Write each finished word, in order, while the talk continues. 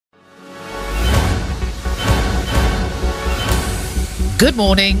Good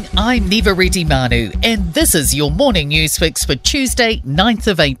morning, I'm Neva Manu, and this is your morning news fix for Tuesday, 9th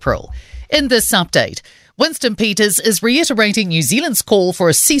of April. In this update, Winston Peters is reiterating New Zealand's call for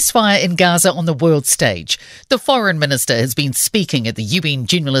a ceasefire in Gaza on the world stage. The foreign minister has been speaking at the UN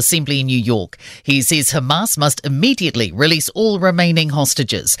General Assembly in New York. He says Hamas must immediately release all remaining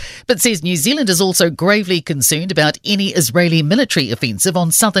hostages, but says New Zealand is also gravely concerned about any Israeli military offensive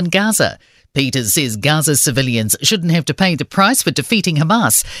on southern Gaza. Peters says Gaza's civilians shouldn't have to pay the price for defeating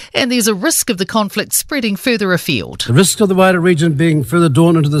Hamas, and there's a risk of the conflict spreading further afield. The risk of the wider region being further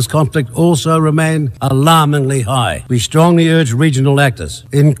drawn into this conflict also remain alarmingly high. We strongly urge regional actors,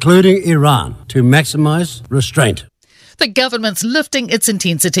 including Iran, to maximise restraint. The government's lifting its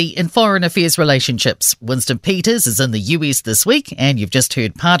intensity in foreign affairs relationships. Winston Peters is in the US this week, and you've just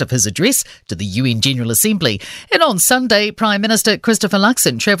heard part of his address to the UN General Assembly. And on Sunday, Prime Minister Christopher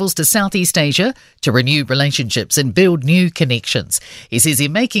Luxon travels to Southeast Asia to renew relationships and build new connections. He says they're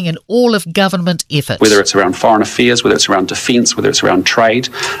making an all-of-government effort. Whether it's around foreign affairs, whether it's around defence, whether it's around trade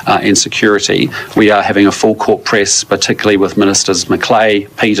and security, we are having a full-court press, particularly with Ministers Macleay,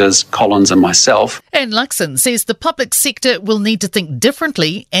 Peters, Collins and myself. And Luxon says the public sector will need to think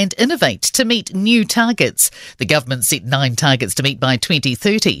differently and innovate to meet new targets. The government set 9 targets to meet by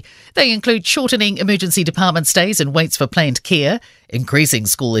 2030. They include shortening emergency department stays and waits for planned care, increasing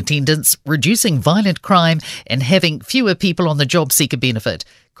school attendance, reducing violent crime, and having fewer people on the job seeker benefit.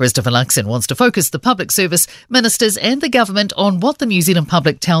 Christopher Luxon wants to focus the public service, ministers and the government on what the New Zealand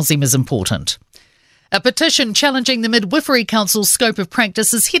public tells him is important. A petition challenging the Midwifery Council's scope of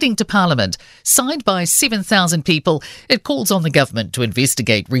practice is heading to Parliament. Signed by 7,000 people, it calls on the government to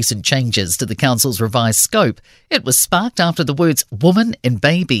investigate recent changes to the council's revised scope. It was sparked after the words woman and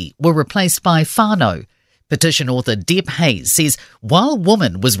baby were replaced by whānau. Petition author Deb Hayes says while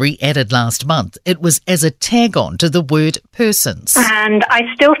woman was re-added last month, it was as a tag-on to the word persons. And I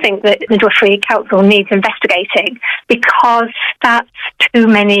still think that the Midwifery Council needs investigating because that's too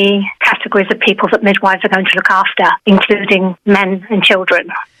many categories of people that midwives are going to look after, including men and children.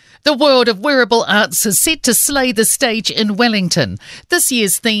 The world of wearable arts is set to slay the stage in Wellington. This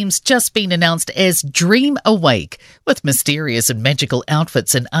year's theme's just been announced as Dream Awake, with mysterious and magical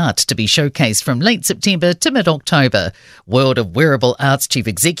outfits and art to be showcased from late September to mid-October. World of Wearable Arts Chief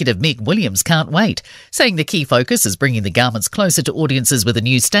Executive Meg Williams can't wait, saying the key focus is bringing the garments closer to audiences with a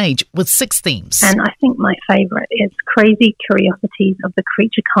new stage with 6 themes. And I think my favourite is Crazy Curiosities of the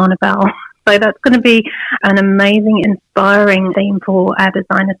Creature Carnival. So that's going to be an amazing, inspiring theme for our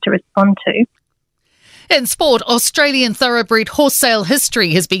designers to respond to. In sport, Australian thoroughbred horse sale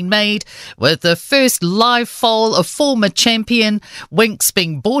history has been made, with the first live foal of former champion Winx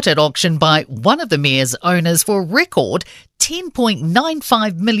being bought at auction by one of the mare's owners for a record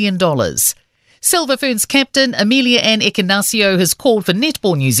 $10.95 million. Silver Ferns captain Amelia Ann Echinaccio has called for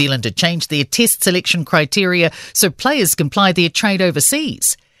Netball New Zealand to change their test selection criteria so players can ply their trade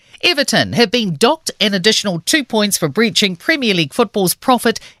overseas. Everton have been docked an additional 2 points for breaching Premier League football's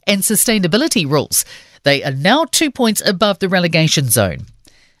profit and sustainability rules. They are now 2 points above the relegation zone.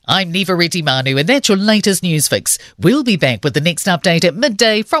 I'm Neva Manu, and that's your latest news fix. We'll be back with the next update at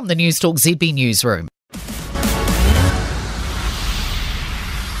midday from the Newstalk ZB newsroom.